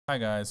Hi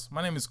guys,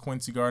 my name is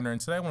Quincy Gardner,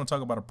 and today I want to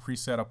talk about a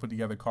preset I put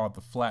together called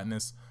the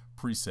Flatness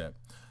Preset.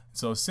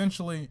 So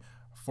essentially,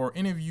 for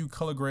any of you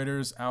color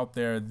graders out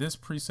there, this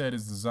preset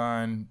is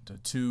designed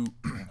to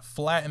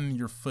flatten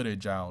your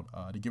footage out,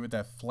 to give it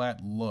that flat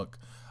look.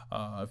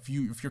 If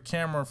your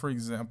camera, for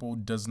example,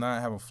 does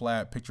not have a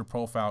flat picture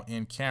profile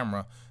in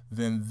camera,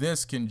 then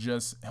this can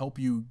just help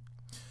you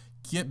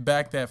get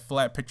back that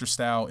flat picture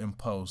style in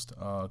post.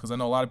 Because I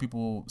know a lot of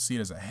people see it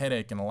as a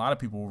headache, and a lot of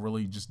people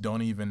really just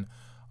don't even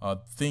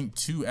think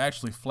to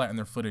actually flatten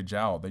their footage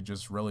out. They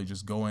just really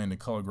just go into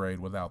color grade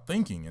without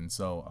thinking. And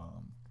so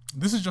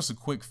this is just a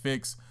quick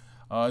fix.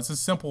 It's as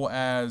simple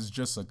as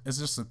it's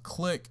just a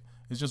click.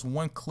 It's just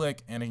one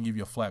click and it can give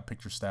you a flat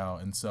picture style.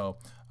 And so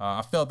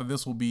I felt that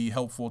this will be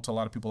helpful to a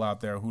lot of people out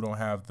there who don't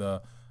have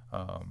the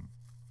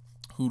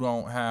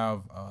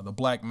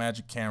black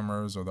magic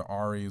cameras or the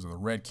REs or the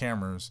red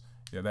cameras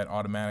that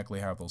automatically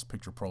have those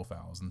picture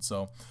profiles. And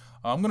so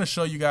I'm going to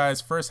show you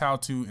guys first how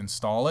to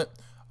install it.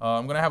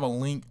 I'm going to have a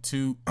link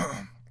to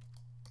the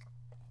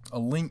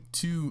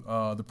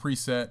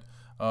preset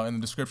in the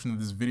description of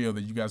this video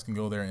that you guys can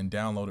go there and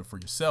download it for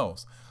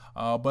yourselves.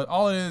 But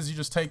all it is, you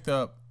just take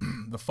the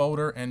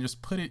folder and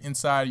just put it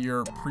inside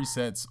your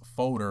presets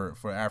folder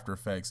for After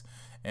Effects,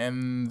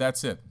 and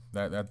that's it.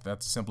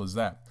 That's as simple as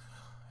that.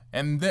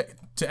 And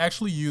to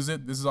actually use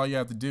it, this is all you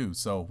have to do.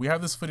 So we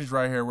have this footage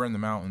right here. We're in the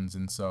mountains,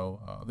 and so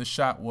this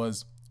shot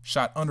was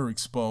shot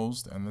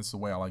underexposed, and this is the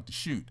way I like to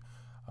shoot.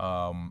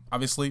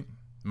 Obviously,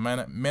 may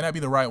not be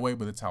the right way,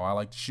 but it's how I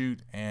like to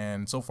shoot,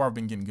 and so far I've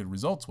been getting good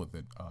results with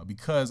it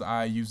because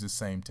I use the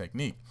same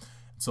technique.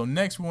 So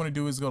next we want to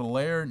do is go to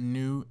Layer,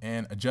 New,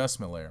 and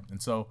Adjustment Layer.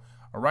 And so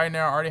right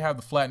now I already have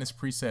the Flatness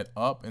preset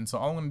up, and so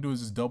all I'm going to do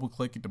is just double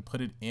click it to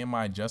put it in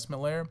my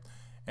adjustment layer,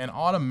 and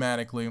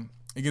automatically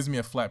it gives me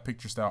a flat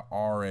picture style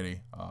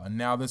already.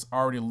 Now this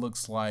already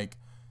looks like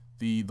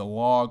the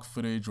log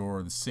footage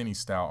or the cine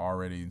style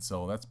already, and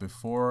so that's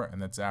before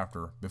and that's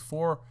after.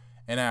 Before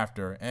and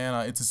after,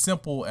 and it's as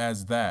simple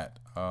as that.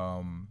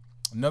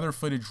 Another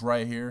footage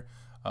right here.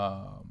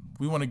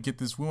 We want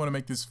to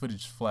make this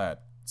footage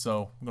flat.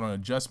 So we're going to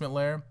adjustment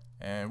layer,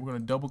 and we're going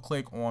to double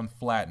click on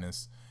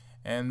flatness,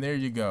 and there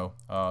you go.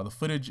 The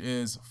footage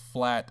is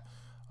flat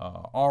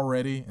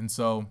already, and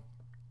so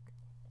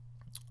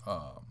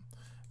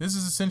this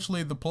is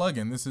essentially the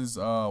plugin. This is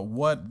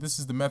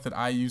the method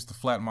I use to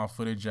flatten my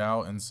footage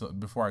out, and so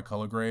before I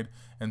color grade.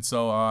 And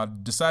so I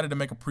decided to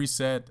make a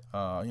preset,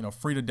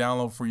 free to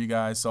download for you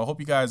guys. So I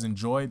hope you guys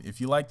enjoyed. If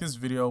you like this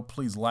video,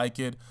 please like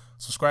it,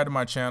 subscribe to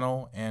my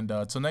channel, and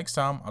till next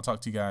time, I'll talk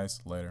to you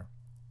guys later.